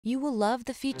You will love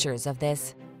the features of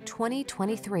this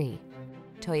 2023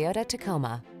 Toyota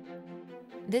Tacoma.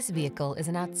 This vehicle is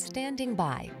an outstanding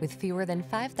buy with fewer than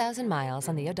 5,000 miles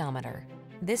on the odometer.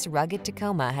 This rugged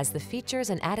Tacoma has the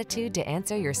features and attitude to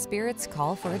answer your spirit's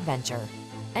call for adventure.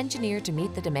 Engineered to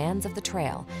meet the demands of the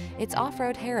trail, its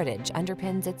off-road heritage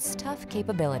underpins its tough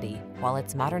capability, while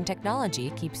its modern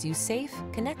technology keeps you safe,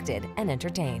 connected, and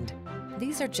entertained.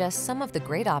 These are just some of the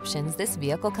great options this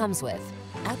vehicle comes with: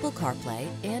 Apple CarPlay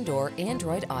and/or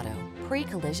Android Auto,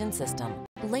 pre-collision system,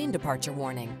 lane departure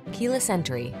warning, keyless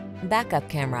entry, backup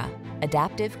camera,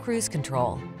 adaptive cruise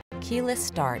control, keyless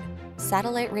start,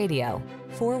 satellite radio,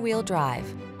 four-wheel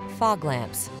drive, fog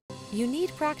lamps. You need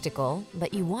practical,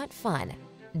 but you want fun.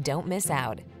 Don't miss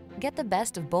out. Get the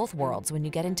best of both worlds when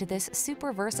you get into this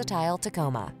super versatile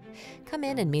Tacoma. Come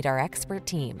in and meet our expert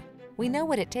team. We know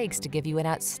what it takes to give you an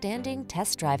outstanding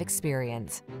test drive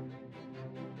experience.